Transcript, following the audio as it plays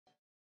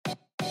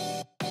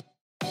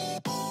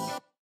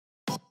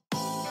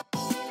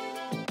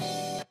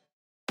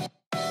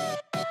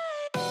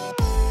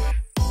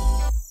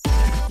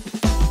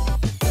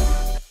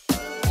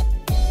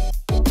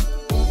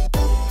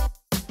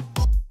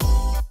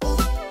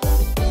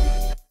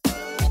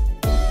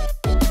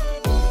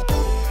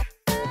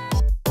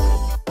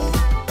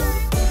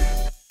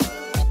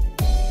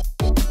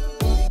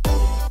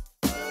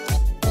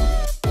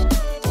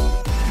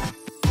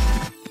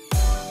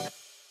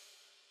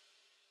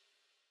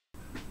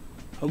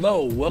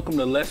Hello, welcome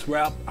to Let's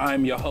Rap.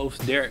 I'm your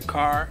host, Derrick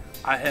Carr.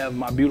 I have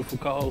my beautiful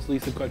co-host,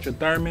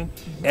 Crutcher-Thurman,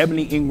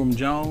 Eboneé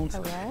Ingram-Jones,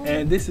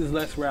 and this is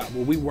Let's Rap,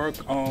 where we work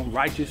on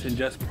righteous and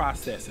just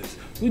processes.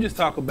 We just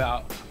talk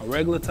about a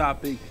regular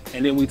topic,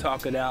 and then we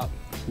talk it out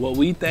what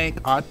we think,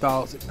 our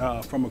thoughts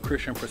from a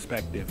Christian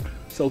perspective.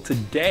 So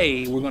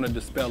today, we're going to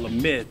dispel a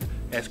myth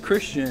as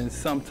Christians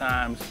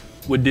sometimes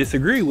would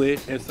disagree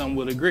with, and some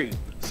would agree.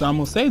 So I'm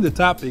going to say the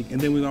topic,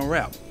 and then we're going to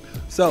rap.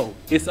 So,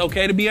 it's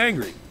okay to be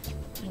angry.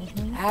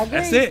 I agree.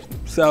 That's it.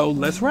 So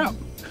let's rap.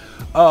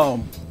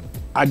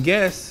 I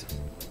guess,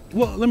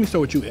 well, let me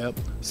start with you, Eb.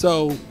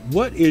 So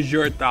what is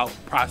your thought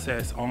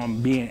process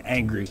on being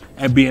angry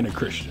and being a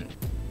Christian?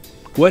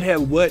 What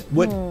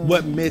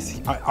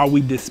myths are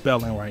we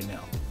dispelling right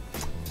now?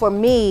 For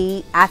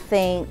me, I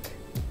think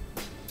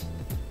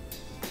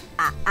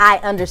I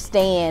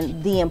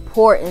understand the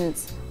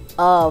importance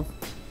of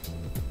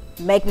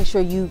making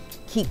sure you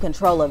keep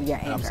control of your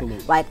anger.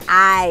 Absolutely. Like,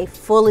 I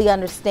fully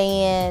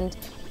understand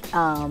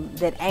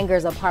that anger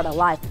is a part of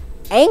life.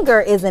 Anger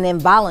is an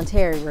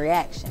involuntary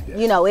reaction. Yes.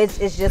 You know, it's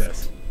just,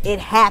 Yes. It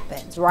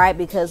happens, right?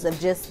 Because of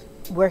just,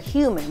 we're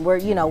human.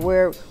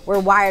 We're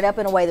wired up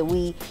in a way that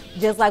we,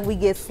 just like we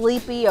get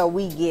sleepy or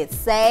we get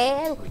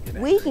sad,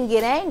 we can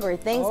get angry.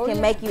 Things can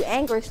make you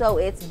angry. So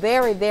it's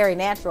very, very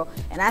natural.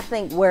 And I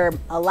think where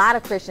a lot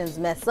of Christians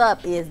mess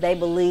up is they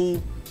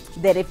believe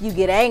that if you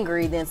get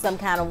angry, then some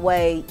kind of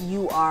way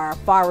you are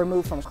far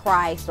removed from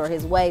Christ or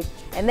his ways.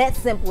 And that's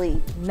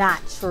simply not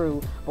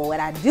true. But what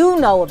I do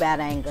know about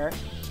anger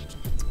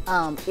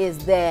is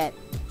that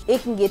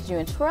it can get you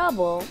in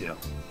trouble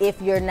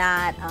if you're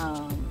not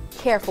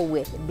careful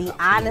with it. Be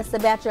honest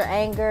about your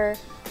anger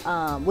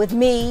with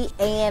me,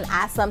 and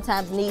I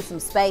sometimes need some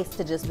space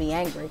to just be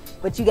angry.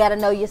 But you got to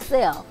know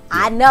yourself.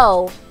 I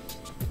know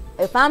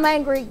if I'm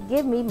angry,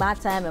 give me my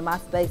time and my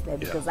space there,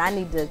 because I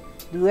need to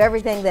do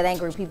everything that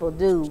angry people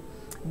do.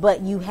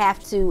 But you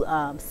have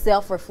to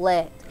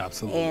self-reflect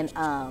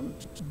and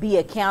be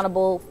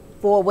accountable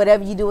for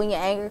whatever you do in your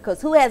anger,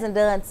 because who hasn't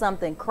done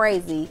something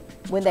crazy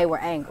when they were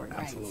angry?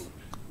 Absolutely.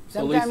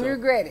 Sometimes you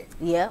regret it.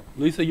 Yep.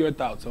 Lisa, your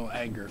thoughts on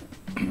anger?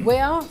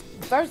 Well,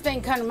 first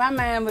thing come to my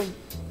mind was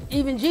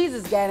even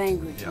Jesus got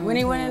angry when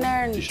he went in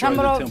there and destroyed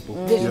tumbled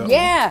the over.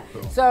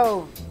 temple.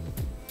 So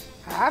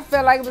I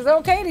felt like it was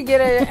okay to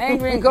get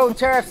angry and go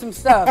tear up some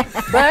stuff,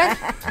 but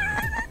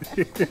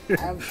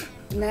I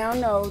now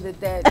know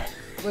that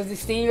was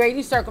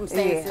extenuating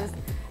circumstances,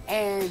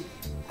 and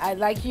I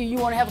like you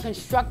want to have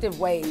constructive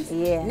ways.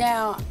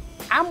 Now,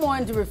 I'm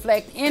wanting to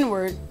reflect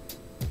inward,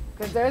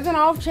 because there's an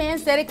off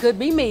chance that it could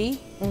be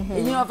me.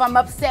 You know, if I'm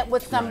upset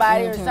with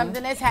somebody or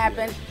something that's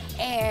happened,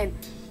 and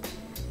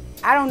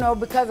I don't know,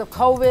 because of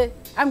COVID,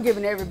 I'm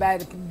giving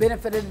everybody the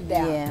benefit of the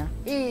doubt.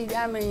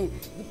 I mean,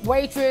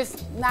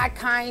 waitress, not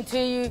kind to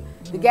you.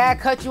 The guy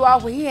cut you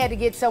off when he had to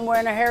get somewhere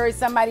in a hurry,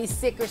 somebody's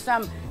sick or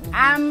something.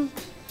 I'm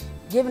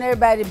giving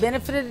everybody the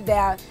benefit of the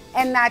doubt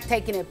and not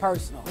taking it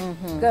personal.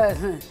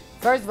 Because,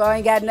 first of all, it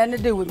ain't got nothing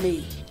to do with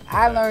me.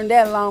 I learned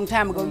that a long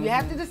time ago. You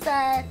have to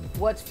decide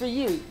what's for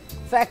you.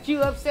 In fact,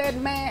 you upset,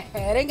 man, it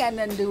ain't got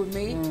nothing to do with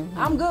me.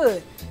 I'm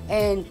good.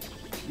 And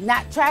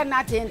try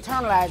not to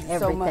internalize it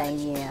so much.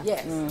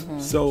 Yes.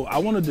 So I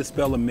want to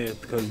dispel a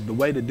myth, because the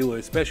way to do it,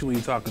 especially when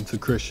you're talking to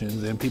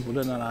Christians and people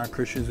that are not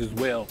Christians as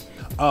well,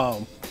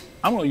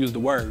 I'm going to use the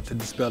word to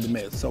dispel the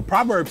myth. So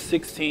Proverbs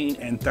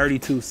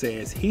 16:32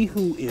 says, "He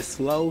who is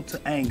slow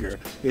to anger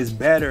is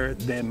better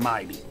than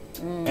mighty,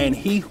 and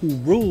he who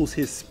rules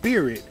his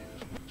spirit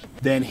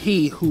than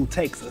he who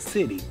takes a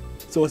city."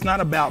 So it's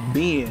not about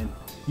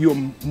you're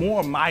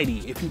more mighty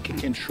if you can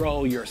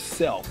control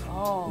yourself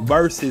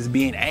versus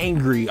being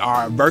angry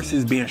or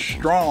versus being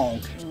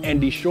strong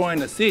and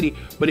destroying a city.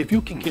 But if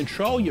you can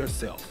control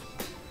yourself,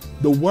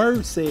 the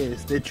word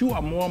says that you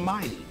are more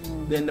mighty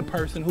than the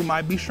person who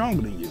might be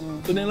stronger than you.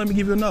 So then let me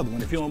give you another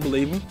one if you don't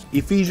believe me.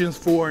 Ephesians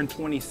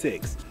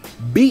 4:26.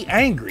 Be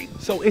angry.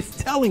 So it's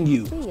telling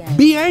you,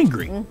 be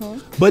angry.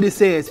 But it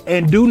says,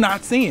 and do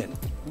not sin.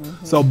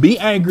 So be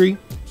angry,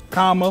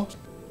 comma,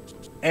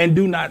 and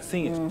do not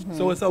sin.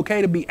 So it's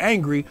okay to be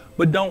angry,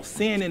 but don't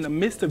sin in the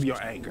midst of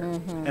your anger.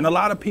 And a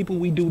lot of people,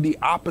 we do the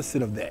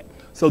opposite of that.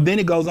 So then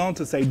it goes on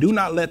to say, do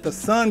not let the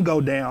sun go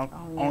down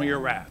on your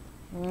wrath.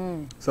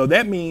 So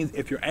that means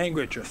if you're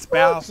angry at your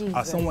spouse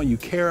or someone you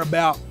care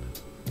about,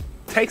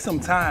 take some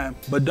time,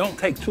 but don't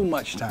take too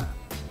much time.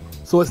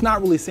 So it's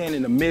not really saying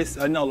in the midst.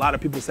 I know a lot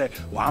of people say,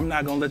 well, I'm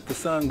not going to let the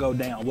sun go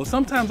down. Well,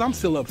 sometimes I'm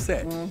still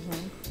upset.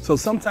 So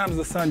sometimes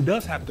the sun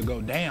does have to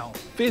go down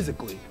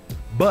physically.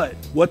 But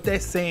what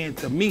that's saying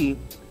to me,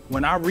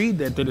 when I read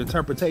that, the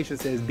interpretation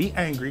says, be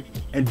angry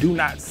and do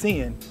not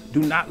sin.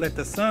 Do not let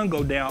the sun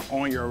go down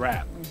on your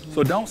wrath.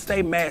 So don't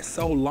stay mad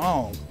so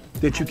long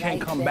that you can't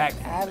come back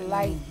from it. I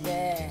like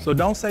that. So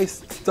don't stay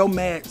so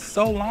mad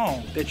so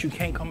long that you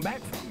can't come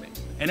back from it.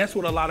 And that's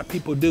what a lot of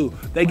people do.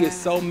 They get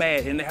so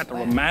mad and they have to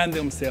remind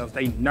themselves.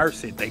 They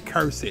nurse it, they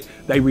curse it,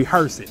 they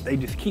rehearse it. They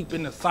just keep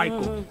in the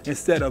cycle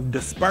instead of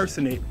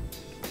dispersing it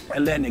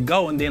and letting it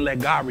go, and then let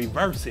God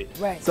reverse it.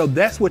 Right. So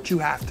that's what you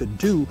have to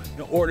do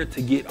in order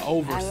to get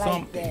over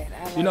something.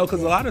 You know,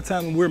 because a lot of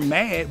times when we're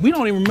mad, we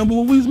don't even remember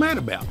what we was mad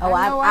about. Oh,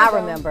 I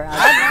remember.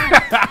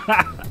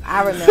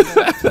 I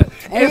remember.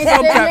 And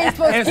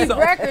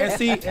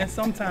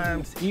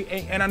sometimes,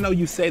 and I know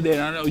you say that,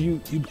 and I know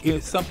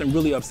if something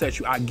really upsets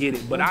you, I get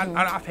it. But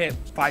I've had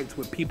fights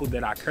with people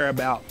that I care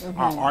about,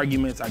 our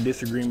arguments, our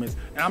disagreements,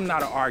 and I'm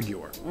not an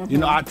arguer. You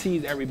know, I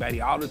tease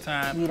everybody all the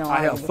time. I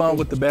have fun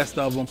with the best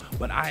of them,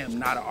 but I am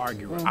not an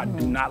arguer. I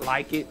do not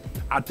like it.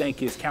 I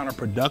think it's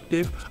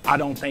counterproductive. I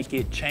don't think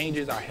it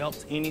changes or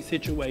helps any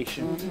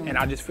situation. And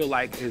I just feel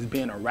like as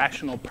being a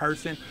rational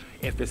person,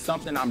 if it's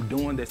something I'm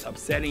doing that's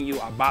upsetting you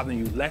or bothering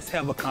you, let's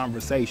have a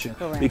conversation.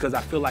 Because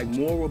I feel like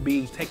more will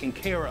be taken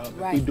care of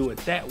if we do it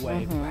that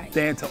way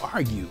than to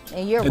argue.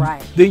 And you're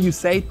right. Then you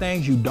say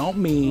things you don't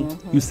mean.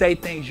 You say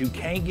things you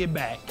can't get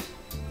back.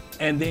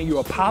 And then you're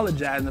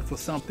apologizing for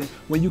something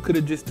when you could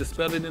have just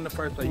dispelled it in the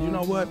first place. You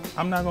know what?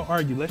 I'm not going to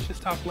argue. Let's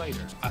just talk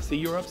later. I see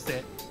you're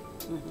upset.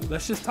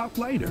 Let's just talk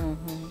later.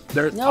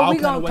 There's all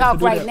kind of ways to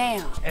do that.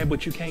 Now.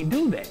 But you can't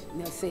do that.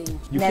 No, see.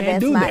 You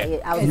can't do that. You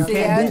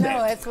can't do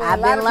that.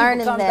 I've been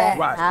learning that.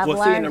 Right.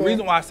 Well, see, and the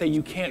reason why I say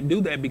you can't do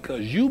that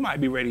because you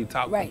might be ready to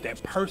talk, but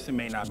that person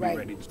may not be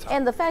ready to talk.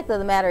 And the fact of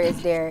the matter is,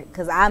 Derrick,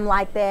 because I'm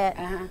like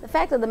that, the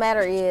fact of the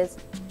matter is,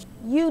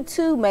 you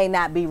too may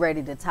not be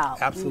ready to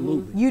talk.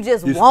 Absolutely. You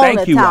just want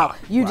to talk.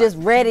 You just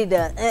ready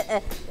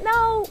to,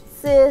 no,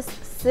 sis,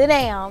 sit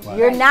down.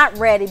 You're not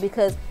ready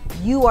because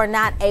you are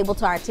not able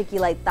to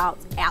articulate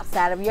thoughts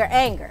outside of your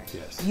anger.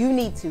 Yes. You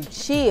need to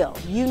chill.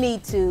 You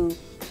need to,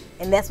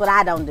 and that's what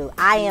I don't do.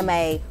 I am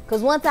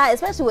because once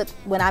especially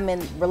when I'm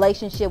in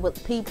relationship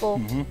with people,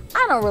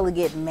 I don't really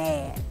get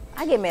mad.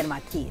 I get mad at my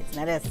kids.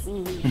 Now that's,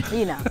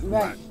 you know,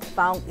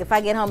 if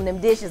I get home and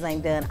them dishes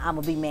ain't done, I'm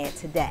gonna be mad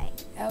today.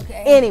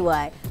 Okay.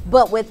 Anyway,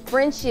 but with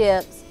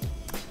friendships,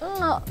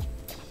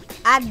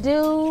 I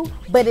do,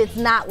 but it's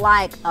not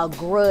like a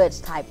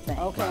grudge type thing.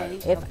 Okay.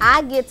 If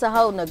I get to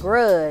holding a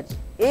grudge,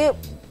 it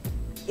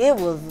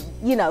was,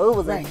 you know, it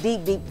was a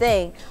deep, deep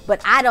thing.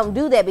 But I don't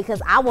do that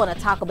because I want to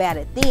talk about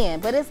it then.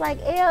 But it's like,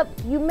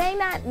 you may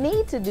not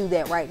need to do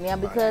that right now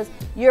because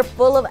you're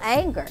full of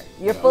anger.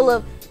 You're full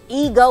of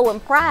ego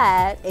and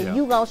pride, and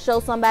you gonna show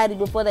somebody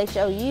before they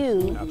show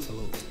you.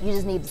 Absolutely. You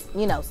just need to,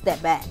 you know,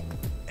 step back.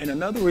 And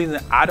another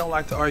reason I don't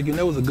like to argue, and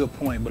that was a good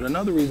point, but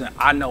another reason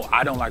I know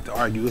I don't like to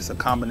argue, it's a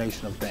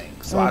combination of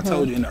things. So I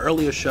told you in the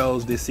earlier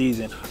shows this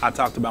season, I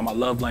talked about my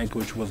love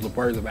language was the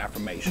words of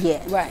affirmation.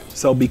 Yeah. Right.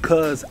 So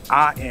because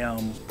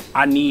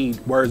I need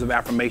words of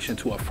affirmation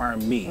to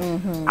affirm me,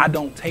 I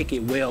don't take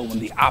it well when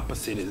the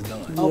opposite is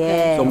done.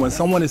 Okay. So when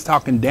someone is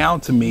talking down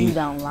to me, you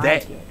don't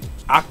like it.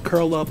 I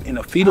curl up in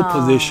a fetal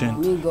position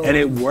and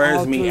it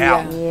wears me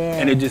out.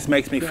 And it just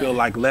makes me feel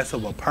like less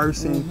of a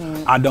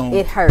person. I don't.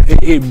 It hurts.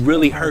 It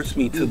really hurts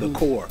me to the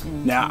core.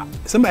 Now,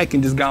 somebody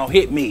can just go and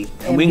hit me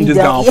and we can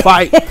just go and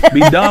fight, be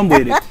done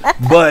with it.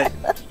 But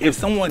if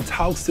someone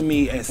talks to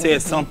me and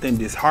says something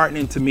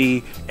disheartening to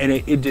me and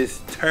it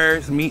just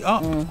tears me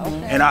up.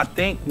 And I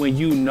think when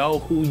you know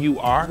who you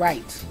are,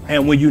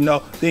 and when you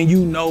know, then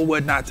you know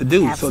what not to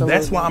do. Absolutely. So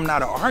that's why I'm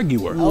not an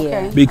arguer.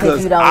 Okay.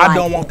 Because I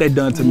don't want that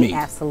done to me.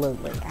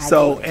 Absolutely.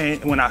 So,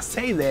 and when I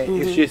say that,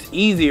 it's just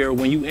easier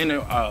when you enter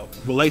a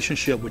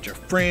relationship with your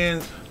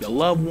friends, your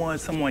loved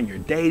ones, someone you're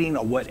dating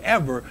or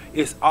whatever,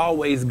 it's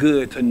always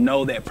good to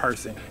know that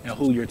person and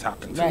who you're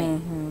talking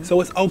to. So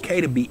it's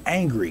okay to be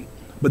angry.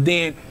 But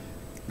then,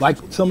 like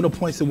some of the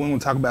points that we're going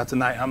to talk about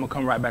tonight, I'm going to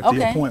come right back to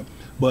your point.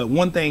 But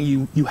one thing,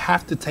 you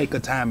have to take a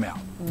time out.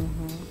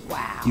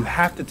 Wow. You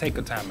have to take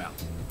a time out.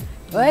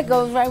 Well, that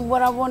goes right with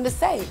what I wanted to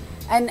say.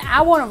 And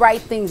I want to write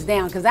things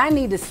down because I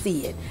need to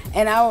see it.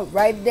 And I will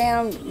write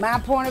down my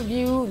point of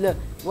view,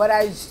 what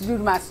I used to do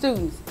to my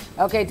students.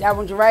 Okay, I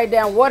want you to write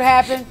down what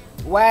happened,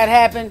 why it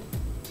happened,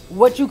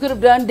 what you could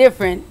have done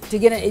different to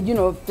get, you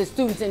know, if the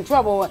student's in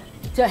trouble,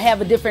 to have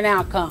a different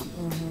outcome.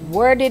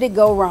 Where did it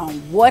go wrong?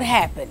 What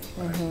happened?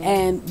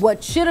 And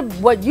what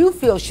you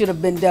feel should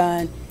have been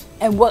done,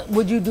 and what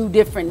would you do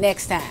different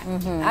next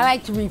time? I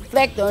like to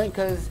reflect on it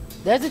because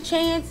there's a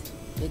chance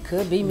it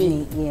could be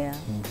me. Yeah.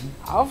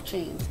 Off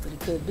chance, but it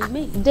could be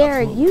me.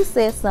 Derrick, you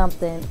said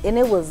something, and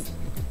it was,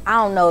 I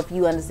don't know if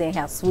you understand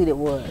how sweet it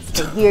was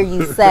to hear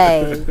you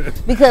say,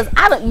 because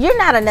you're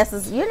not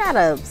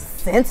a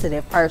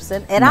sensitive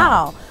person at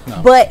all.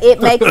 No. But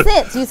it makes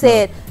sense. You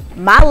said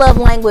my love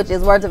language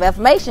is words of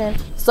affirmation,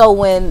 so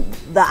when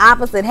the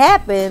opposite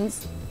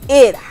happens,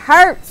 it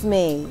hurts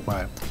me.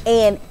 Right.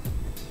 And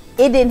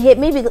it didn't hit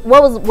me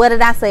because what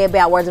did I say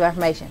about words of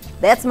affirmation?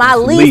 That's my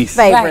least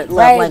favorite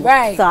love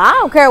language. So I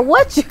don't care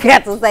what you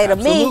got to say to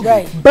me.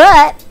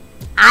 But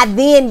I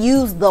then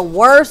use the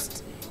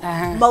worst,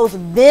 most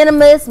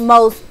venomous,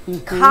 most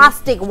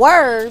caustic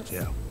words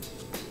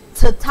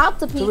to talk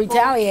to people. To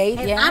retaliate,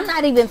 and yeah. I'm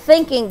not even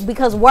thinking,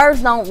 because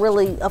words don't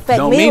really affect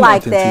Don't me mean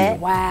like nothing to that.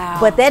 you. Wow.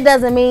 But that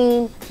doesn't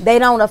mean they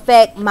don't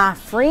affect my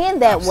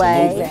friend that Absolutely.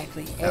 way.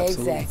 Exactly. Absolutely.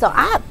 Exactly. So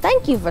I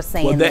thank you for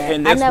saying that.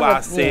 And that's never, why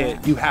I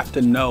said you have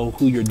to know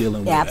who you're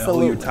dealing with and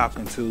Absolutely. who you're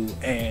talking to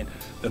and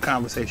the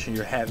conversation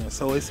you're having.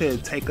 So it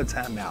said take a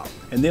time out.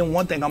 And then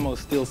one thing I'm gonna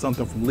steal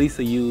something from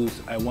Lisa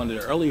used at one of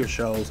the earlier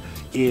shows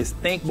is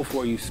think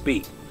before you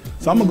speak.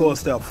 So I'm gonna go a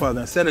step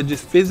further. Instead of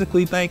just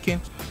physically thinking,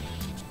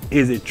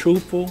 is it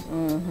truthful?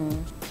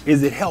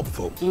 Is it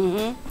helpful?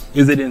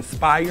 Is it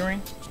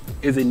inspiring?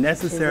 Is it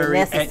necessary?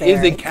 And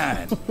is it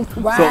kind?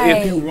 Right. So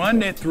if you run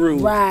that through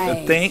the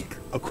Right. think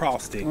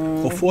acrostic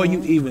before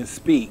you even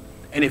speak,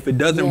 and if it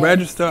doesn't Yes,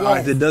 register or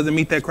yes. if it doesn't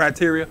meet that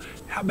criteria,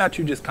 how about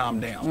you just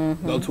calm down?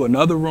 Go to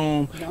another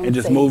room and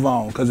just say move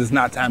on, because it's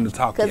not time to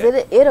talk yet.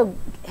 Because it'll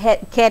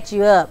catch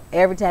you up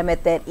every time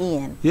at that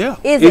end. Yeah.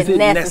 Is it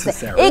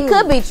necessary? It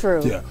could be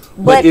true. Yeah.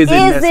 But is it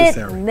is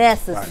necessary? it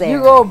necessary?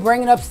 You go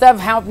bringing up stuff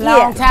happened a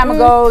long time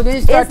ago. Then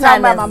you start It's not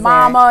talking about my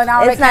necessary. mama and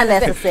all It's that kind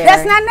not of necessary. stuff.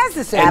 That's not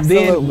necessary. And then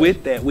Absolutely.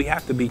 with that, we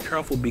have to be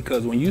careful,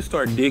 because when you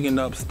start digging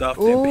up stuff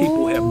that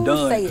people have Ooh,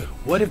 done, say it.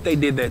 what if they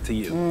did that to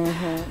you?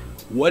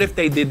 What if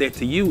they did that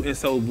to you? And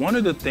so one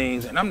of the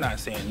things, and I'm not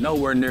saying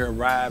nowhere near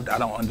arrived, I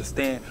don't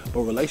understand,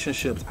 but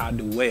relationships I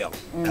do well.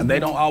 Now they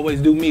don't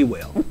always do me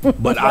well,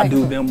 but I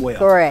do them well.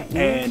 Correct.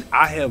 And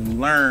I have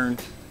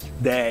learned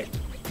that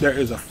there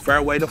is a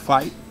fair way to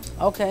fight.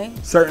 Okay.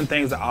 Certain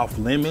things are off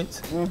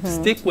limits.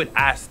 Stick with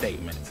I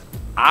statements.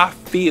 I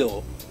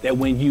feel that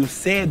when you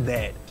said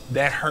that,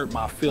 that hurt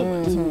my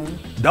feelings.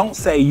 Don't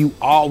say you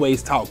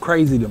always talk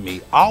crazy to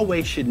me.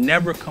 Always should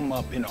never come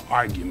up in an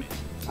argument.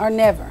 Or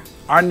never.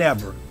 Or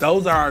never.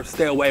 Those are our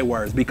stay away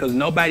words, because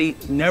nobody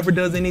never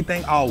does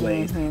anything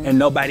always, and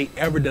nobody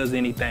ever does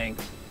anything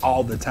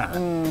all the time.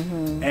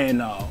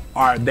 And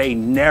or they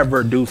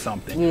never do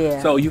something.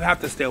 Yeah. So you have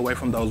to stay away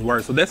from those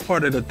words. So that's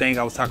part of the thing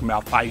I was talking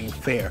about, fighting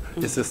fair.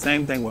 It's the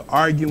same thing with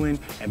arguing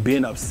and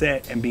being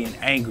upset and being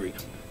angry.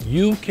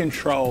 You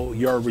control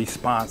your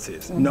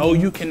responses. No,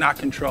 you cannot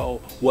control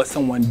what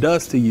someone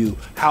does to you.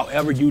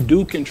 However, you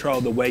do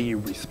control the way you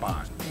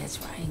respond. That's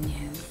right, yes.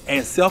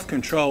 And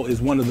self-control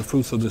is one of the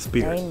fruits of the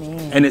Spirit.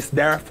 Amen. And it's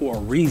there for a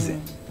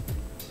reason.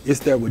 It's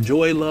there with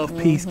joy, love,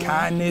 peace,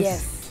 kindness,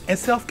 Yes. and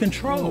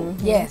self-control.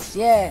 Yes,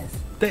 yes.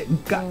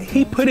 That God,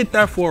 He put it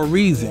there for a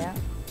reason.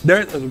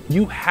 Yeah.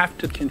 You have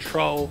to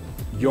control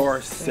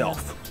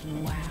yourself.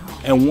 Wow.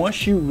 And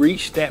once you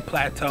reach that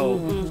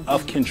plateau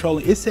of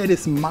controlling, it said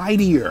it's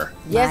mightier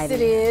Yes, it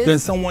is. than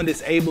someone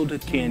that's able to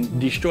can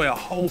destroy a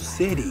whole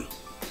city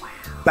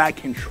by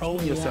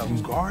controlling yourself,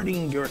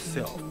 guarding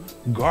yourself,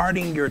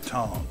 guarding your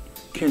tongue,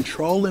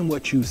 controlling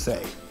what you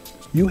say.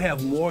 You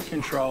have more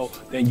control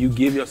than you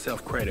give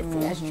yourself credit for.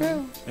 That's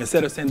true.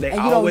 Instead of saying they And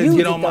you don't always use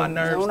get it, on my though.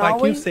 nerves, Don't like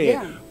always, you said,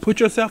 yeah. put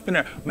yourself in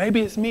there.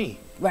 Maybe it's me.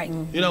 Right.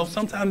 You know,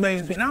 sometimes maybe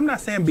it's me. And I'm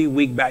not saying be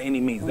weak by any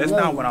means. That's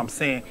not what I'm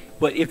saying.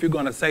 But if you're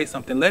going to say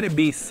something, let it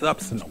be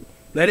substantial.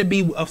 Let it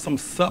be of some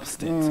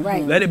substance.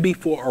 Right. Let it be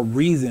for a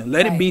reason.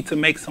 Let it Right. be to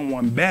make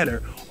someone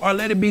better, or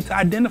let it be to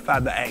identify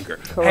the anger.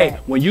 Correct. Hey,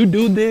 when you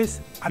do this,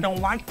 I don't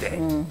like that.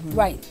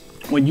 Right.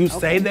 When you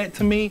say that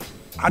to me,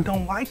 I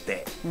don't like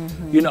that.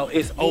 You know,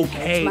 it's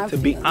okay my to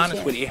be feelings, honest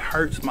yes. with you. It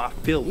hurts my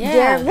feelings. Yeah.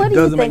 Jared, what do It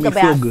you doesn't think make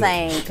me feel about good.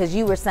 saying, because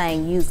you were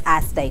saying use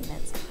I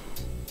statements.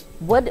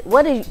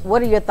 What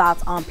are your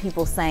thoughts on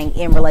people saying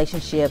in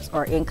relationships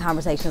or in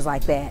conversations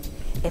like that,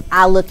 if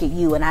I look at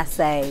you and I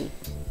say,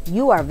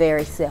 you are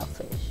very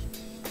selfish?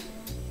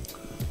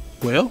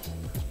 Well,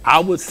 I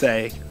would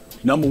say,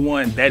 number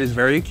one, that is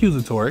very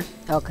accusatory.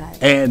 Okay.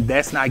 And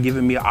that's not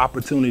giving me an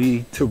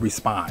opportunity to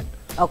respond.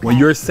 Okay. When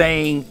you're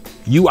saying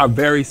you are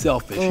very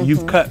selfish,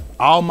 you've cut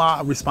all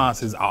my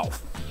responses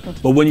off.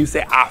 But when you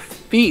say, I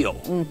feel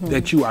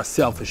that you are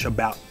selfish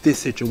about this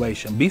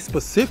situation, be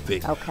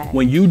specific. Okay.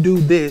 When you do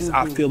this,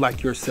 I feel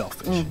like you're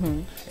selfish.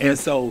 And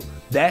so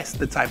that's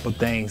the type of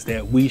things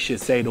that we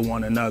should say to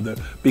one another,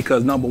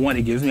 because number one,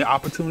 it gives me an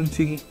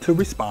opportunity to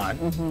respond.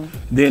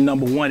 Then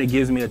number one, it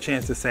gives me a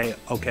chance to say,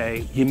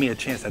 okay, give me a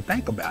chance to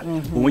think about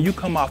it. But when you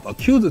come off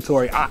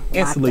accusatory, I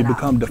instantly it off.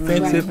 become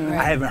defensive. Right.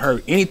 I haven't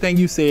heard anything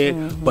you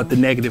said but the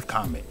negative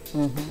comment.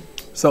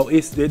 So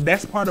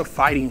that's part of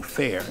fighting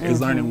fair,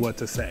 is learning what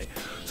to say.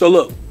 So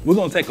look, we're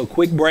gonna take a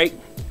quick break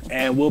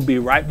and we'll be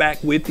right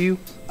back with you.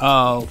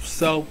 And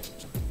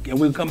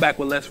we'll come back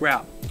with Let's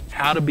Rap,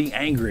 how to be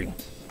angry.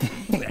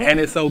 And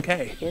it's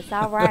okay. It's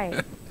all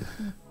right.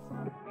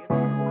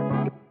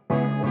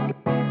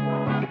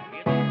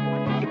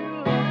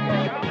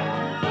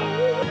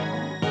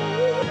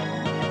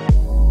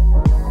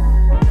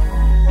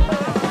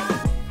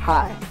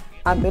 Hi,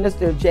 I'm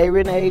Minister J.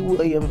 Renee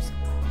Williams,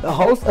 the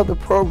host of the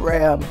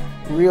program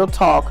Real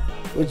Talk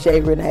with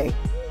J. Renee.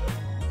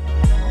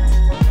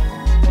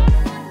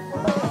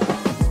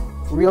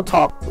 Real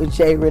Talk with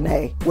J.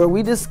 Renee, where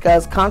we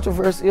discuss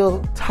controversial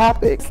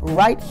topics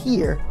right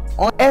here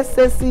on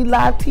SSC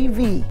Live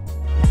TV.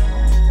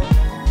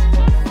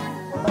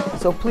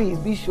 So please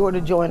be sure to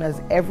join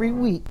us every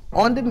week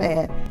on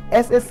demand,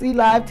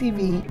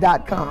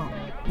 ssclivetv.com.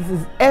 This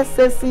is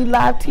SSC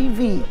Live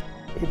TV.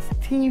 It's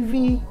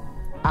TV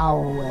our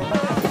way.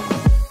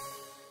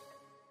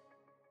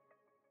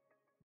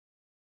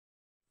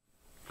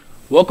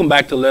 Welcome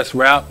back to Let's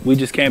Rap. We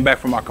just came back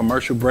from our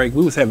commercial break.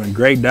 We was having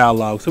great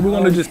dialogue, so we're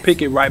going to just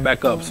pick it right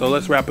back up. So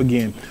let's rap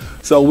again.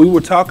 So we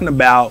were talking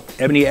about,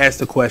 Eboneé asked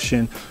the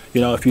question, you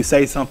know, if you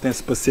say something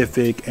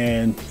specific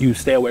and you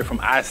stay away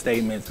from I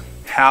statements,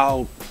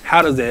 how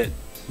does that,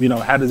 you know,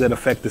 how does that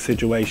affect the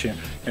situation?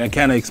 And I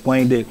kind of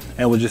explained it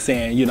and was just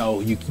saying, you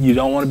know, you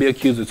don't want to be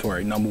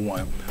accusatory, number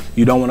one.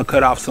 You don't want to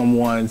cut off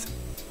someone's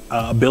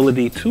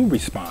ability to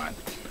respond.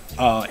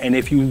 And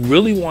if you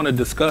really want to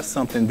discuss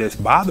something that's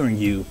bothering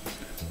you,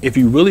 if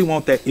you really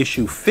want that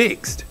issue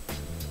fixed,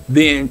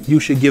 then you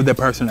should give that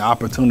person the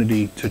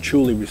opportunity to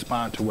truly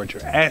respond to what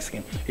you're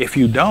asking. If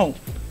you don't,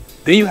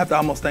 then you have to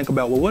almost think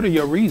about, well, what are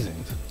your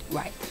reasons?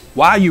 Right.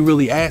 Why are you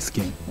really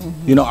asking?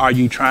 You know, are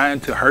you trying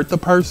to hurt the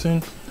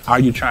person? Are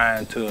you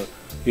trying to,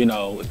 you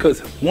know,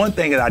 because one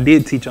thing that I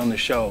did teach on the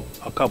show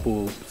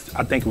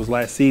I think it was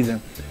last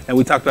season, and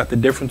we talked about the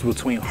difference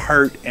between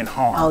hurt and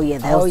harm. Oh yeah,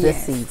 that was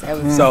this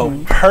season. So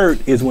hurt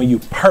is when you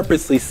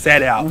purposely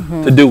set out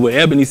to do what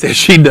Eboneé says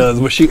she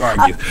does when she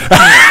argues.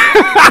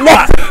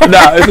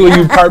 No, it's when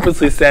you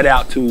purposely set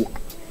out to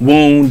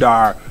wound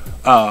or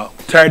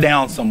tear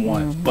down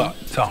someone. But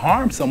to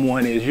harm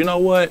someone is, you know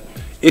what?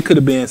 It could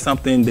have been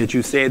something that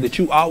you said that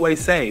you always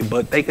say,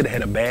 but they could have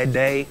had a bad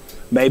day.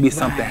 Maybe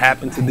something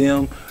happened to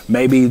them.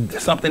 Maybe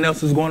something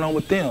else is going on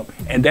with them.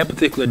 And that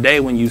particular day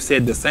when you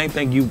said the same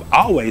thing you've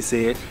always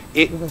said,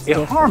 it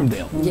harmed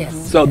them.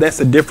 So that's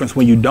the difference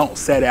when you don't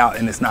set out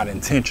and it's not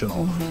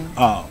intentional.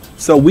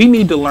 So we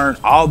need to learn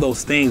all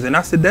those things. And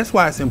I said, that's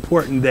why it's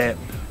important that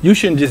you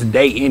shouldn't just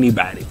date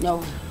anybody.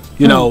 No.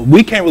 You know,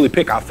 we can't really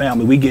pick our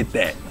family. We get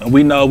that. And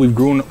we know we've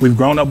grown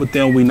up with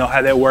them. We know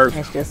how that works.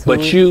 But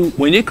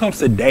when it comes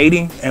to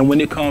dating and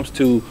when it comes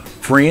to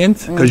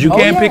friends, because you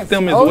can't pick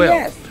them as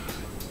well.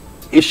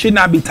 It should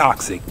not be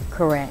toxic.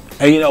 Correct.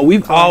 And you know,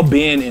 we've all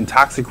been in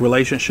toxic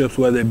relationships,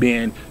 whether it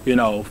being, you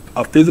know,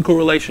 a physical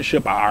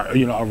relationship, or,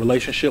 you know, a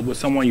relationship with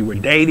someone you were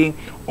dating,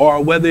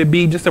 or whether it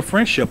be just a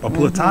friendship, a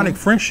platonic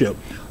friendship.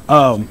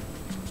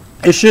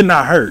 It should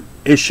not hurt.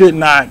 It should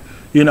not,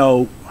 you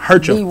know,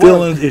 hurt your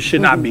feelings. It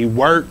should not be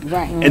work.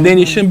 And then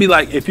you shouldn't be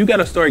like, if you got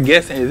to start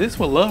guessing, is this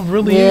what love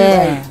really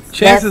is?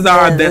 Chances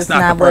are that's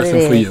not the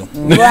person for you.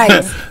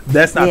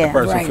 That's not the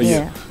person for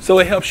you. So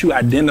it helps you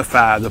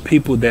identify the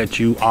people that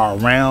you are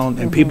around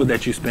and people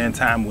that you spend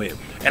time with.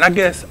 And I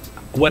guess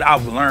what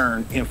I've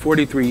learned in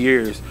 43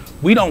 years,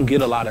 we don't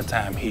get a lot of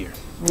time here.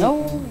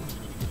 No.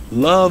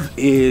 Love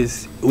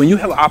is when you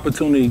have an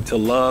opportunity to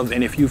love,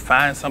 and if you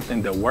find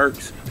something that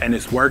works and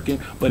it's working,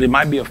 but it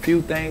might be a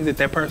few things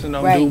that person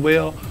don't do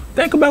well,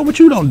 think about what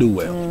you don't do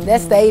well.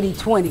 That's the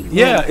 80-20.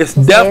 Yeah, it's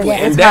definitely,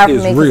 and that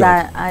is real.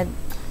 I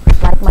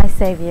like my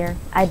savior,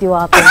 I do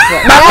all things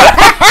well.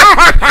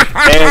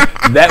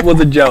 And that was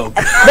a joke.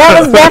 That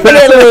was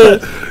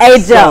definitely a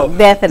joke,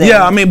 definitely.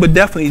 Yeah, I mean, but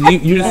definitely,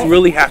 you just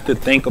really have to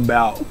think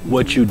about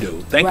what you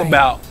do. Think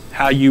about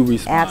how you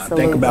respond.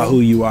 Think about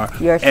who you are.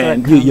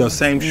 And your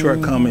same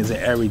shortcomings and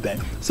everything.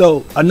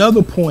 So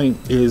another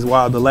point is,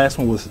 while the last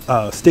one was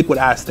stick with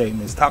I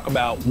statements, talk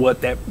about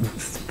what that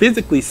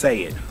physically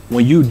say it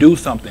when you do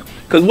something.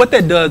 Because what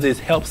that does is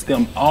helps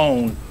them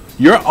own.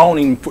 You're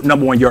owning,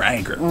 number one, your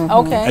anger.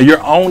 And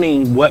you're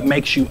owning what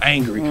makes you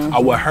angry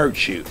or what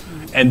hurts you.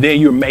 And then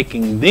you're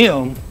making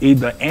them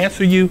either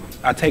answer you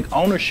or take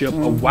ownership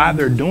of why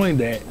they're doing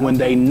that when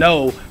they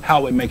know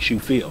how it makes you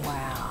feel.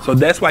 So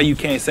that's why you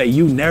can't say,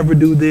 you never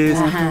do this,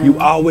 you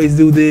always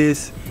do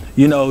this,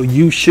 you know,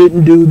 you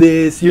shouldn't do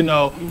this, you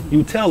know.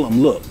 You tell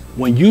them, look,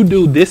 when you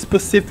do this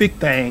specific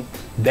thing,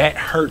 that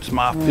hurts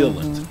my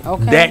feelings.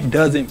 That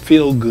doesn't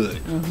feel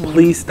good.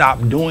 Please stop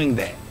doing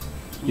that,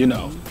 you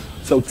know.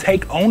 So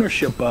take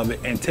ownership of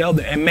it and tell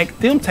them, and make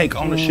them take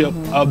ownership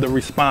of the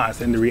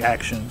response and the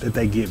reaction that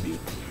they give you.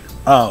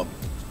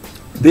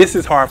 This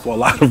is hard for a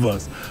lot of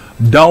us.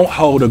 Don't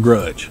hold a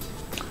grudge.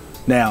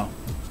 Now,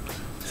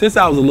 since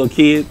I was a little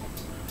kid,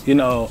 you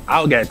know,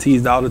 I got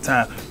teased all the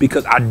time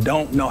because I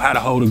don't know how to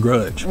hold a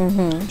grudge.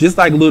 Just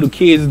like little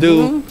kids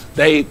do,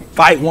 they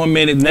fight one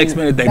minute, next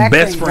minute they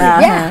best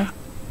friends.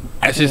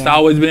 That's just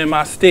always been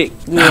my stick.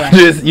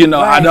 Just, you know,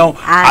 I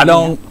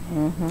don't.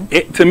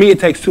 To me, it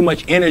takes too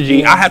much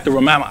energy. I have to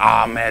remind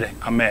I'm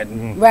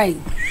mad. Right.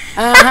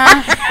 Well,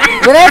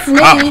 that's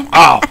me.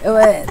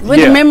 With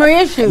the memory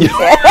issues.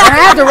 I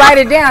have to write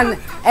it down.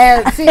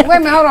 And see, wait a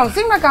minute, hold on.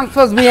 Seems like I'm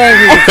supposed to be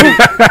angry with you.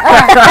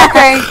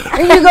 Okay.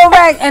 And you go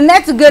back, and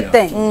that's a good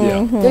thing.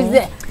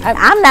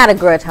 I'm not a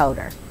grudge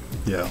holder.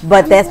 Yeah.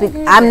 But that's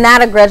because I'm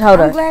not a grudge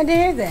holder. I'm glad to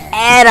hear that.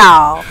 At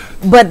all.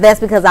 But that's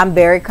because I'm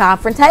very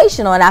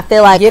confrontational, and I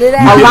feel like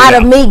a lot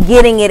of me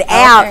getting it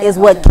out is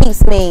what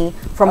keeps me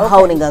from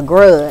holding a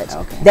grudge.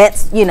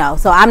 That's, you know,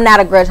 so I'm not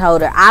a grudge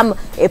holder.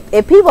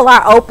 If people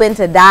are open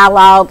to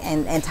dialogue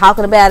and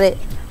talking about it,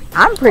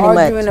 I'm pretty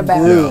much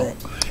good.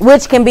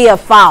 Which can be a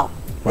fault.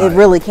 It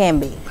really can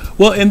be.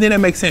 Well, and then it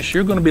makes sense.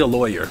 You're going to be a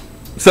lawyer.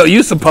 So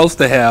you're supposed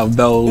to have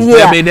those.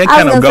 Yeah, I mean, that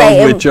kind of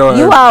goes with your.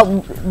 You all,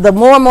 the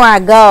more and more I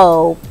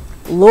go,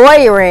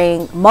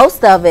 lawyering,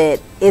 most of it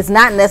is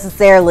not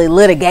necessarily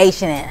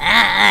litigation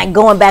and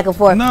going back and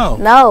forth.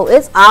 No,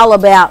 it's all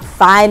about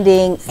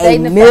finding a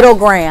middle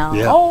ground.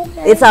 Yeah.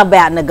 Okay. It's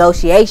about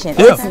negotiation.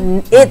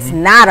 Yeah. It's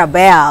not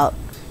about.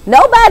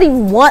 Nobody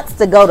wants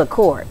to go to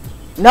court.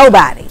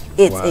 Nobody.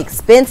 It's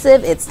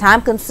expensive. It's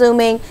time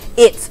consuming.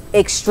 It's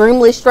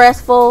extremely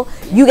stressful.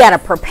 You got to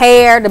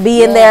prepare to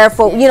be in there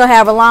for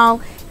however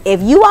long.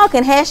 If you all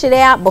can hash it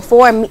out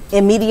before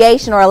in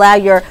mediation or allow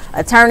your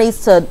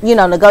attorneys to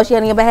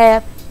negotiate on your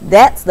behalf,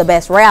 that's the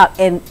best route.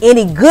 And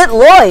any good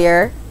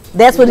lawyer,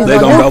 that's what he's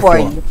going to do for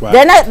you. Right.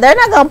 They're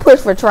not going to push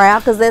for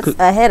trial because that's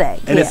a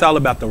headache. And it's all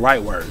about the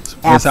right words.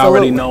 Absolutely. It's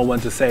already know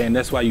what to say, and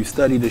that's why you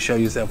study to show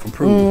yourself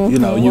approved.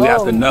 You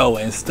have to know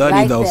and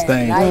study those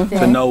things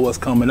to know what's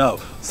coming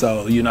up.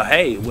 So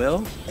hey,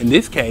 well, in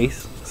this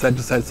case, such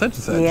and such, such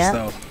and such. Yeah.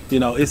 So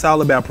it's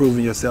all about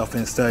proving yourself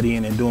and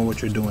studying and doing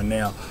what you're doing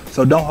now.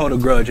 So don't hold a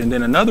grudge. And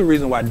then another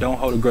reason why don't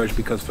hold a grudge,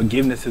 because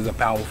forgiveness is a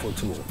powerful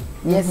tool.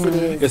 Yes, it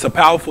is. It's a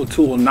powerful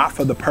tool, not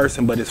for the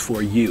person, but it's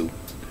for you.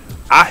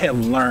 I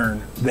have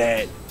learned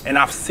that, and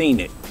I've seen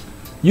it.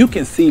 You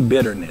can see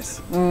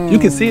bitterness. You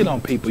can see it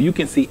on people. You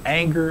can see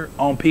anger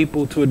on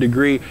people to a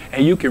degree,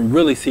 and you can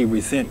really see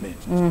resentment.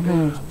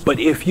 But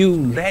if you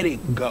let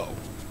it go,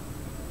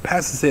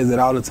 Pastor says it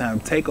all the time,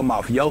 take them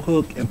off your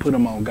hook and put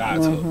them on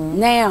God's hook.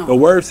 Now, The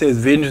word says,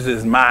 vengeance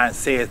is mine,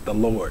 saith the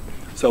Lord.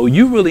 So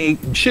you really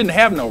shouldn't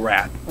have no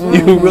wrath.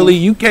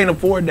 You can't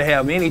afford to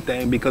have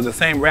anything, because the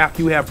same wrath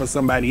you have for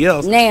somebody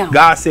else,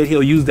 God said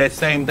he'll use that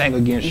same thing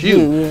against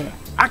you.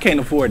 I can't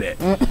afford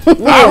that.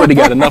 I already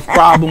got enough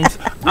problems.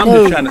 I'm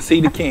just trying to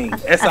see the King.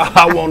 That's all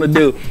I want to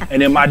do.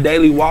 And in my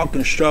daily walk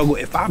and struggle,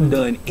 if I've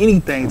done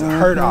anything to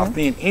hurt or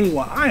offend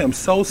anyone, I am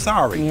so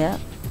sorry. Yeah.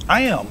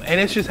 I am.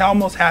 And it's just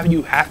almost how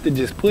you have to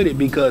just put it,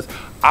 because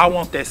I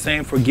want that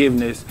same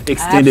forgiveness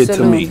extended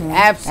to me.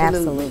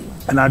 Absolutely.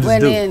 And I just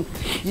do. Then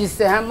you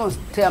say, I'm going to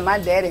tell my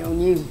daddy on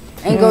you.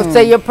 Ain't going to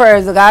say your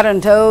prayers. Like I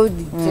done told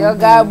you. Tell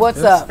God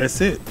what's up. That's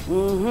it.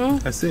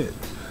 That's it.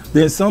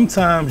 Then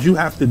sometimes you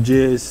have to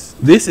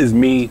this is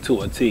me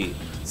to a T.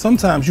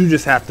 Sometimes you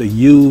just have to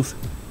use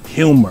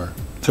humor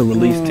to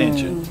release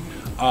tension.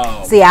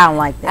 See, I don't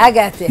like that. I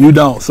got that. You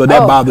don't, so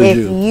that bothers if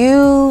you. If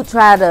you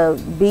try to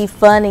be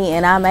funny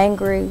and I'm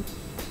angry,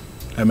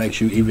 that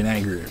makes you even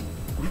angrier.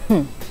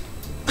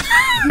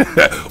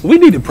 We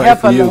need to pray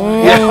for you.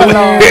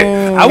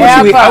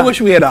 I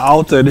wish we had an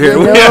altar here.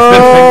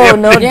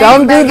 No,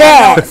 don't do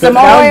that. Don't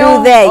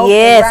do that.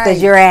 Yes,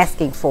 because you're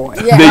asking for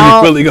it. Then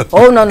you really go.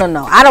 Oh,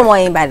 no. I don't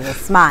want anybody to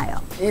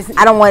smile.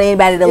 I don't want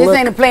anybody to look. This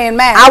ain't a playing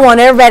match. I want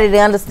everybody to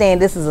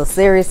understand this is a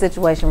serious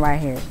situation right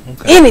here.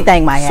 Okay.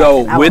 Anything might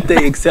happen. So, with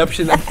the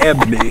exception of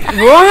Eboneé,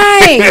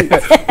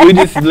 right? We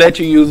just let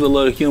you use a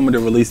little humor to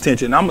release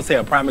tension. And I'm gonna say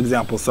a prime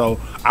example. So,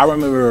 I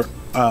remember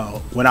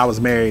when I was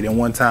married, and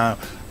one time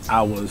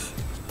I was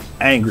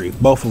angry.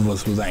 Both of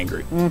us was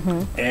angry,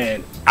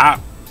 and I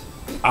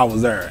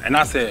was there, and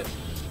I said,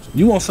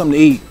 "You want something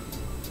to eat?"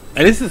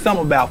 And this is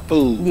something about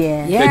food.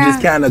 Yeah. That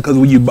just kind of, because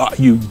when you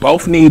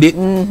both need it.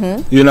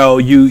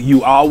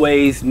 You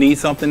always need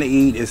something to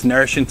eat. It's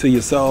nourishing to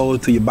your soul,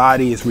 to your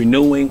body. It's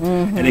renewing,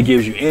 and it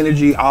gives you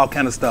energy, all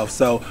kind of stuff.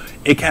 So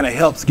it kind of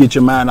helps get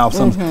your mind off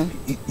something.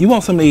 You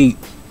want something to eat?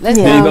 Let's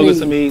Then you go get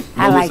something to eat.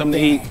 I like something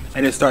to eat,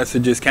 and it starts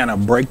to just kind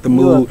of break the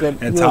You're mood a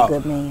and talk.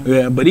 good man.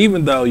 Yeah, but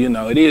even though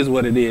it is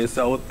what it is,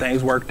 so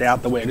things worked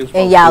out the way it is.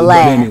 And y'all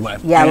laughed. Anyway,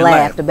 Y'all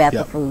laughed about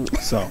the food.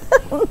 So,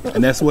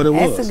 and that's what it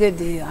was. That's a good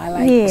deal. I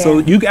like it. So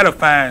you got to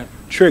find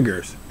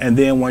triggers, and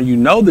then when you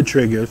know the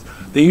triggers,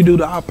 then you do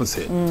the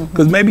opposite.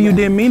 Because maybe you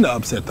didn't mean to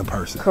upset the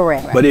person.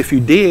 Correct. But if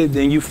you did,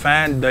 then you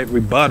find that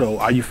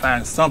rebuttal, or you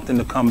find something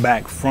to come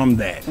back from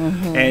that.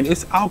 And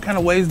it's all kind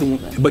of ways to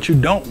win, but you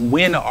don't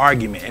win an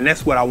argument, and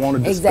that's what I want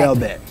to dispel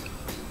that.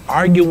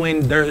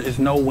 Arguing, there is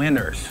no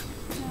winners.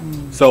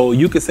 So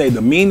you could say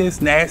the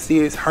meanest,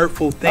 nastiest,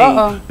 hurtful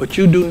thing, but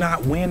you do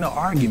not win an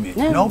argument.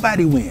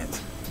 Nobody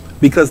wins.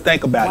 Because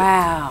think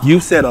about it.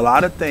 You've said a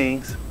lot of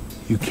things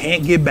you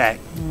can't get back.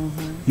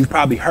 You've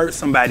probably hurt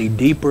somebody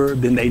deeper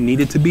than they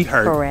needed to be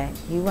hurt. Correct.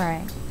 You're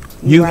right.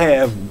 You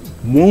have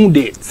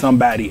wounded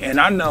somebody. And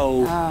I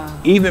know,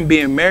 even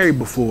being married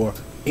before,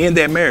 in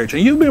that marriage,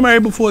 and you've been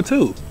married before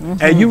too,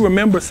 and you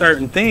remember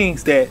certain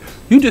things that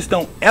you just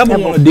don't ever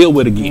want to deal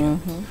with again.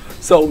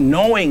 So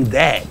knowing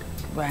that,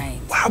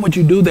 why would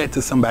you do that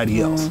to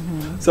somebody else?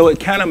 So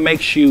it kind of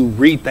makes you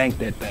rethink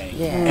that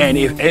thing. And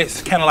if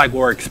it's kind of like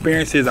where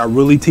experiences are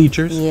really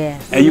teachers,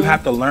 and you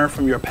have to learn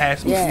from your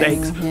past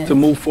mistakes to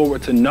move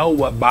forward, to know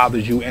what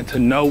bothers you and to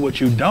know what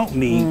you don't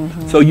need,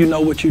 so you know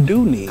what you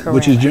do need,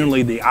 which is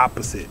generally the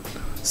opposite.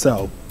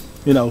 So,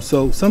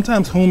 so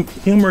sometimes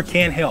humor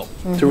can help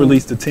to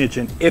release the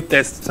tension if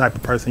that's the type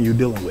of person you're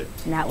dealing with.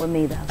 Not with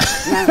me though.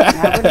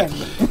 Not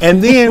with them.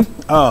 And then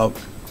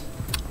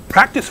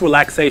practice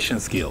relaxation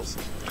skills.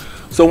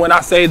 So when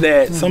I say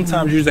that,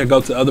 sometimes you just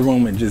go to the other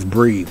room and just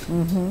breathe.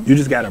 You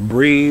just got to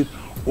breathe,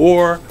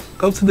 or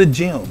go to the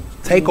gym,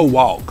 take a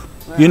walk.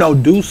 You know,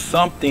 do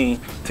something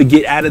to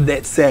get out of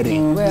that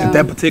setting at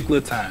that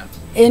particular time.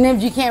 And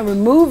if you can't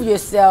remove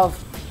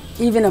yourself,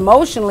 even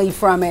emotionally,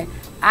 from it,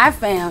 I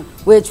found,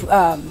 which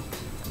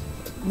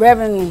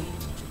Reverend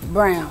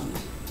Brown,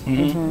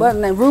 what's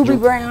her name, Ruby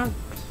Brown?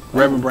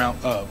 Reverend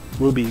Brown,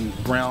 Ruby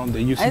Brown,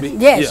 that used to be?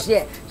 Yes.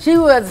 She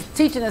was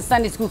teaching a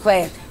Sunday school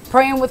class,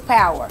 Praying with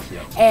Power.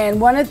 Yeah.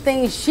 And one of the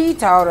things she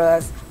taught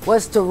us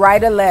was to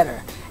write a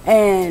letter.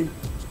 And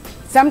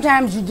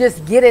sometimes you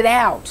just get it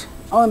out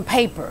on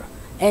paper.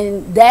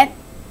 And that,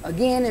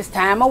 again, is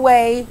time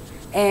away,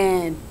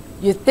 and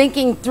you're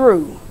thinking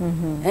through.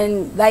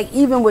 And like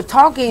even with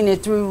talking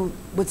it through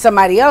with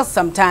somebody else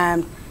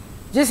sometimes,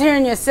 just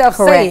hearing yourself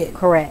say it.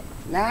 Correct.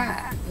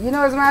 Nah, you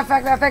know, as a matter of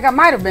fact, I think I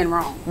might have been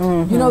wrong.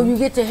 You know, you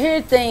get to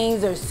hear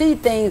things or see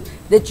things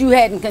that you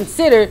hadn't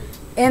considered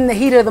in the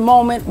heat of the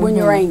moment when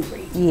you're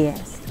angry.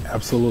 Yes.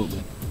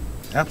 Absolutely.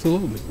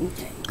 Absolutely.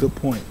 Good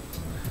point.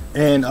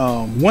 And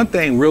one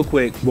thing real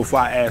quick before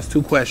I ask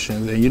two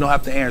questions, and you don't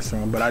have to answer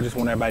them, but I just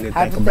want everybody to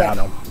think about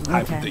them.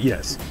 Okay.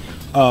 Yes.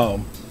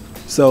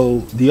 So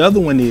the other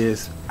one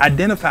is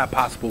identify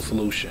possible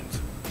solutions.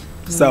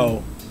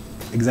 So,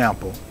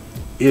 example,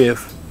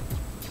 if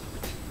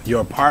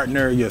your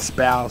partner, your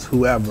spouse,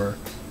 whoever,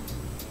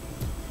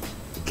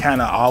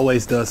 kind of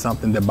always does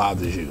something that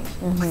bothers you,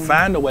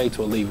 find a way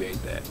to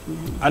alleviate that.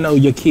 I know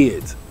your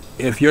kids,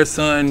 if your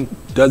son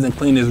doesn't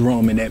clean his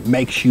room and that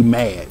makes you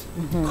mad,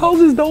 close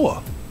his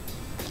door.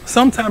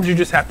 Sometimes you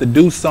just have to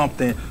do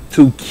something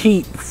to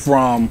keep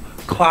from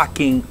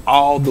clocking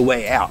all the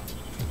way out.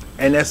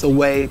 And that's a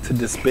way to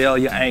dispel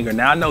your anger.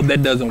 Now, I know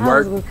that doesn't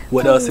work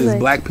with us as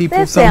black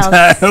people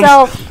sometimes.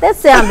 That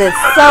sounded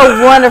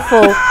so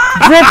wonderful,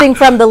 dripping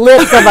from the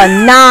lips of a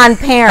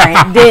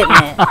non-parent, didn't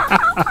it?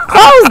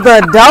 Close the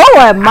door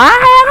at my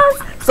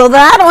house so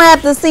that I don't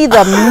have to see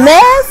the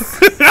mess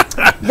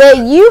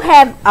that you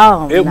have.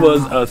 Oh, it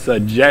was a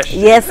suggestion.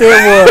 Yes, it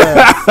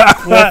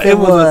was. Yes, it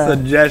was a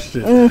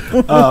suggestion.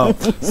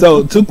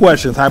 So, two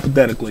questions,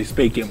 hypothetically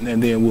speaking,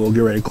 and then we'll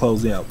get ready to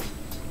close out.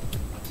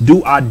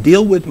 Do I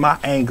deal with my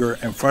anger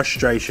and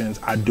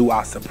frustrations, or do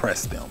I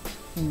suppress them?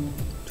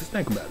 Just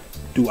think about it.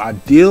 Do I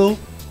deal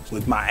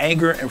with my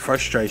anger and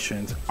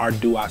frustrations, or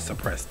do I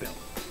suppress them?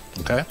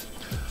 Okay.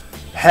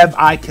 Have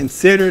I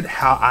considered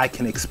how I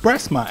can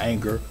express my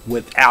anger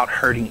without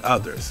hurting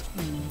others?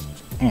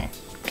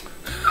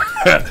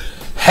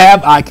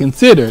 Have I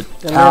considered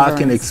how I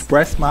can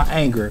express my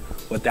anger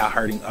without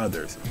hurting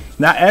others?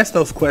 Now, ask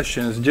those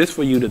questions just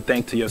for you to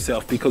think to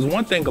yourself, because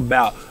one thing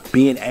about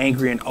being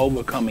angry and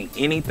overcoming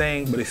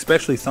anything, but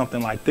especially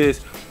something like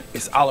this,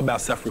 it's all about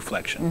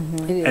self-reflection.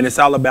 And it's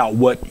all about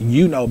what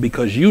you know,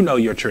 because you know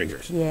your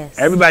triggers. Yes.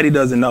 Everybody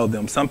doesn't know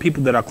them. Some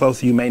people that are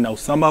close to you may know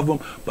some of them,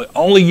 but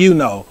only you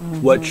know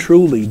what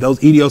truly,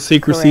 those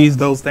idiosyncrasies,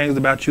 those things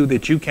about you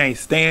that you can't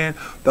stand,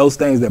 those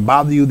things that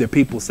bother you, that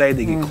people say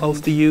that get close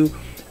to you.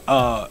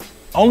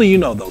 Only you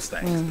know those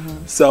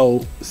things.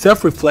 So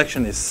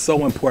self-reflection is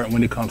so important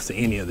when it comes to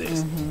any of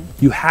this.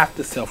 You have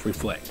to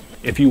self-reflect.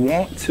 If you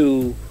want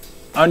to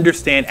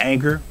understand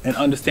anger and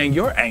understand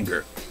your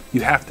anger, you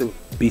have to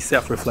be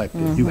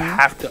self-reflective. You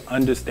have to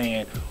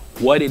understand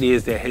what it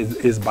is that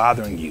is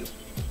bothering you.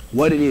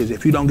 What it is.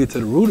 If you don't get to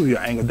the root of your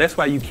anger, that's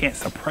why you can't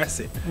suppress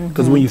it.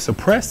 Because when you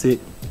suppress it,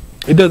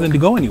 it doesn't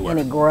go anywhere. And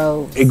it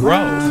grows. It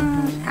grows.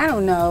 I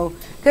don't know,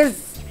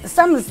 because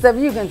some of the stuff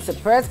you can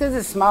suppress because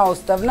it's small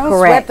stuff. Don't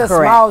sweat the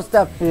small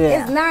stuff.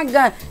 Yeah. It's not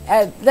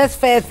gonna. Let's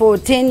fast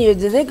forward 10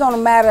 years. Is it gonna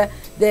matter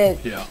that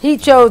he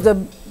chose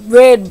a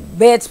red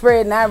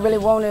bedspread and I really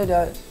wanted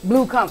a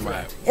blue comfort?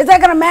 Right. Is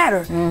that gonna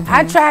matter?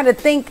 I try to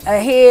think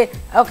ahead.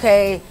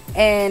 Okay,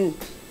 and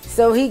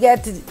so he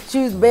got to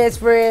choose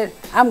bedspread.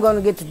 I'm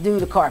gonna get to do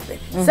the carpet.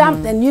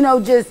 Something, you know,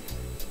 just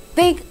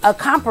think a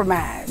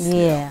compromise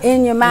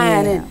in your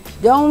mind and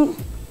don't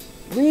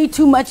read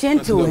too much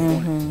into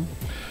it.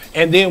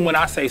 And then when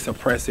I say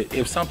suppress it,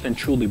 if something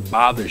truly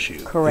bothers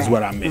you, is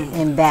what I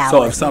meant.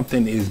 So if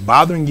something is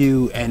bothering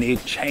you and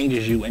it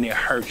changes you and it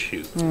hurts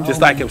you,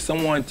 just like if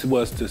someone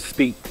was to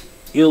speak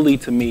illy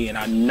to me and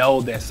I know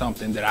that's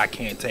something that I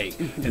can't take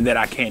and that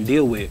I can't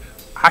deal with,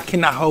 I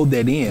cannot hold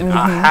that in.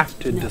 I have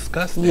to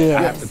discuss that.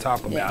 I have to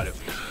talk about it.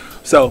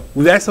 So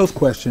we've asked those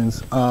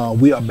questions.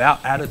 We are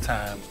about out of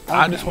time.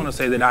 I just want to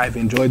say that I've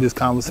enjoyed this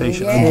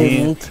conversation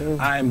again. Me too.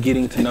 I am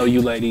getting to know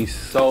you ladies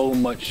so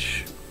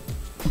much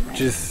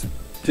just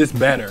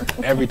better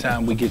every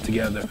time we get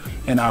together,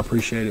 and I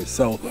appreciate it.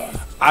 So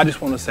I just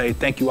want to say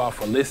thank you all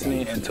for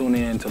listening and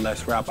tuning in to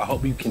Let's Rap. I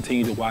hope you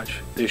continue to watch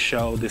this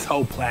show, this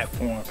whole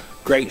platform.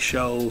 Great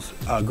shows,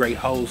 great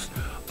hosts.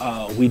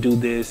 We do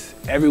this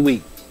every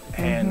week,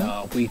 and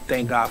we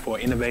thank God for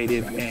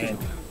innovative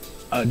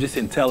and just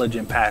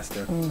intelligent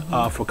pastor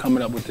for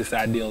coming up with this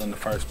ideal in the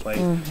first place,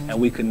 and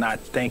we could not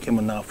thank him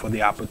enough for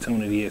the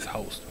opportunity as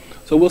host.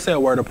 So we'll say a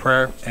word of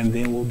prayer, and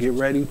then we'll get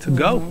ready to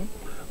go.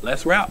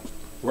 Let's rap.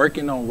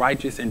 Working on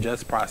righteous and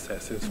just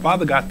processes.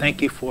 Father God,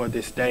 thank you for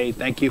this day.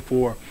 Thank you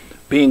for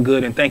being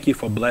good, and thank you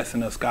for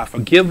blessing us, God.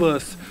 Forgive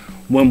us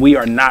when we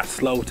are not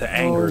slow to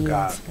anger,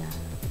 God.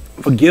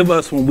 Forgive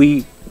us when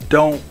we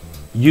don't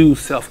use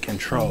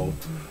self-control,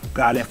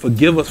 God, and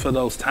forgive us for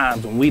those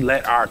times when we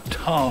let our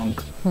tongue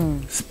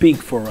speak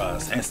for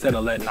us instead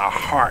of letting our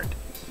heart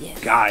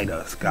guide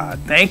us, God.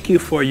 Thank you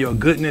for your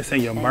goodness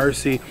and your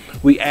mercy.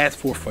 We ask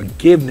for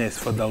forgiveness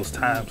for those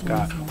times,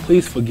 God.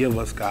 Please forgive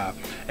us, God.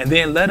 And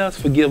then let us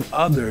forgive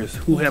others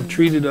who have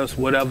treated us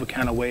whatever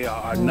kind of way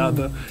or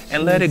another,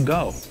 and let it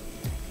go.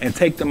 And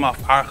take them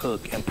off our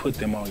hook and put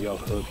them on your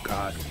hook,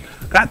 God.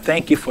 God,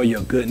 thank you for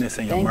your goodness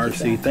and your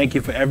mercy. Thank you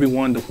for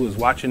everyone who is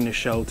watching the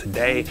show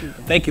today.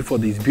 Thank you for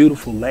these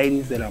beautiful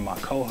ladies that are my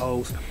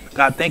co-hosts.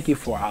 God, thank you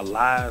for our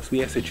lives.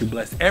 We ask that you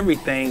bless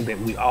everything that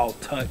we all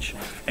touch.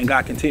 And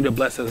God, continue to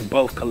bless us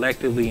both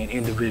collectively and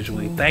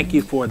individually. Thank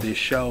you for this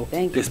show,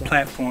 this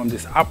platform,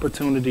 this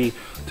opportunity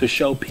to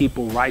show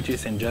people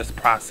righteous and just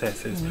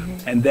processes.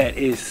 And that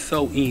is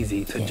so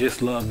easy to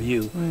just love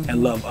you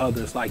and love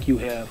others like you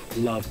have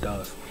loved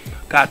us.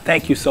 God,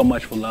 thank you so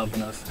much for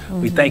loving us.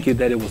 We thank you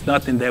that it was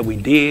nothing that we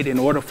did in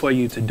order for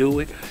you to do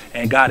it.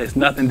 And God, it's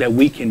nothing that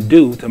we can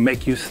do to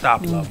make you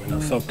stop loving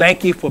us. So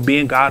thank you for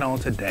being God on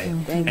today.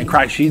 In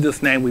Christ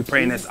Jesus' name we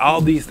pray, and it's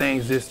all these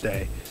things this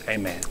day.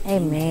 Amen.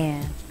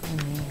 Amen.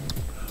 Amen.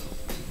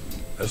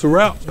 That's a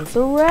wrap. It's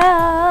a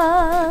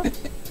wrap.